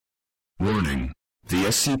Warning: the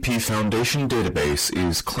SCP Foundation database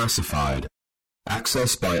is classified.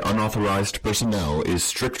 Access by unauthorized personnel is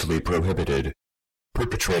strictly prohibited.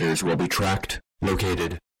 Perpetrators will be tracked,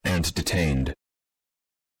 located, and detained.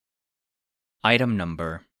 Item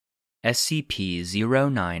Number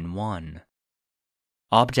SCP-091.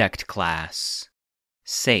 Object Class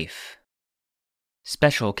Safe.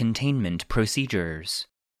 Special Containment Procedures.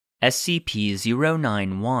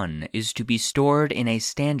 SCP-091 is to be stored in a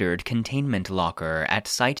standard containment locker at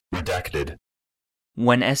Site Redacted.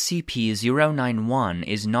 When SCP-091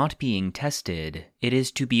 is not being tested, it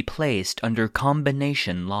is to be placed under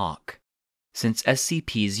combination lock. Since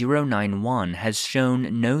SCP-091 has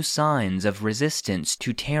shown no signs of resistance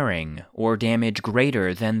to tearing or damage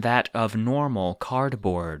greater than that of normal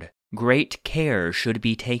cardboard, great care should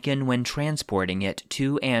be taken when transporting it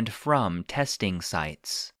to and from testing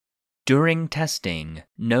sites. During testing,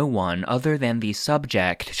 no one other than the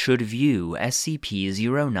subject should view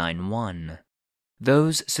SCP-091.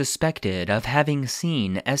 Those suspected of having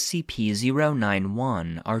seen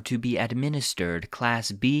SCP-091 are to be administered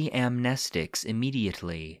Class B amnestics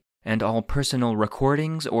immediately, and all personal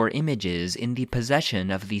recordings or images in the possession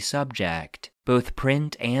of the subject, both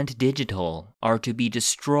print and digital, are to be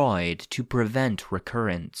destroyed to prevent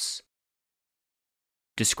recurrence.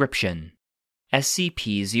 Description: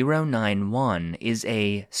 SCP-091 is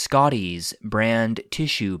a Scotties brand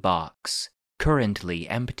tissue box, currently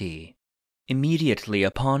empty. Immediately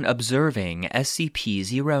upon observing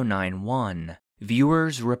SCP-091,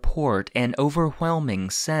 viewers report an overwhelming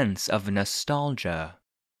sense of nostalgia.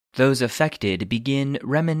 Those affected begin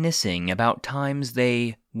reminiscing about times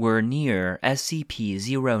they were near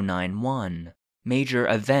SCP-091, major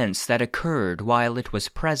events that occurred while it was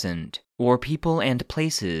present, or people and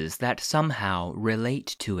places that somehow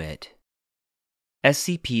relate to it.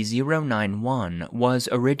 SCP-091 was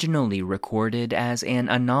originally recorded as an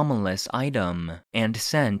anomalous item and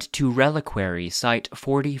sent to Reliquary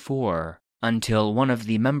Site-44 until one of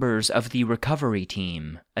the members of the recovery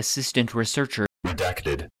team, Assistant Researcher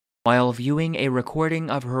Redacted. While viewing a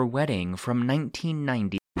recording of her wedding from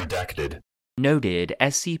 1990, Redacted. Noted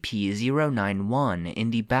SCP-091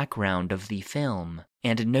 in the background of the film,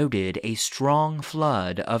 and noted a strong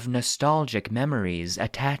flood of nostalgic memories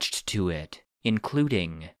attached to it,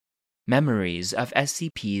 including memories of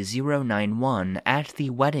SCP-091 at the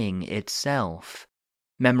wedding itself,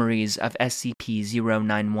 memories of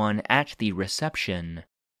SCP-091 at the reception,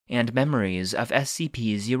 and memories of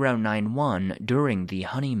SCP-091 during the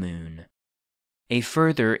honeymoon. A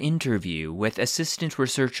further interview with Assistant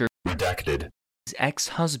Researcher Redacted. His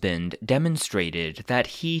ex-husband demonstrated that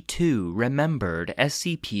he too remembered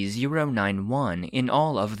SCP-091 in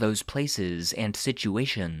all of those places and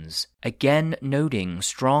situations, again noting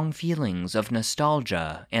strong feelings of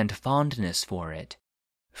nostalgia and fondness for it.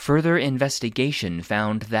 Further investigation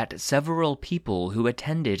found that several people who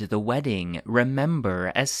attended the wedding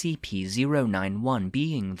remember SCP-091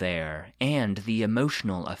 being there and the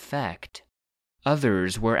emotional effect.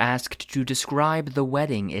 Others were asked to describe the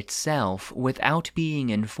wedding itself without being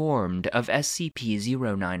informed of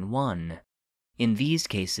SCP-091. In these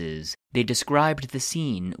cases, they described the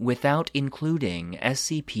scene without including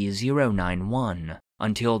SCP-091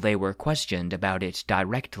 until they were questioned about it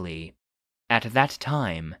directly. At that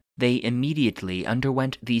time, they immediately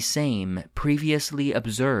underwent the same previously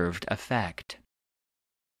observed effect.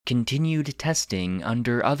 Continued testing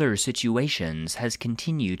under other situations has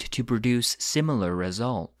continued to produce similar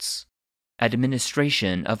results.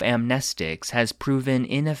 Administration of amnestics has proven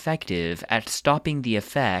ineffective at stopping the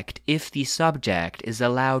effect if the subject is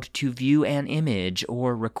allowed to view an image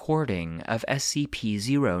or recording of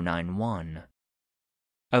SCP-091.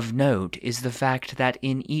 Of note is the fact that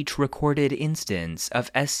in each recorded instance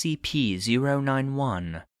of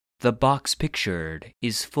SCP-091, the box pictured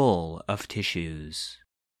is full of tissues.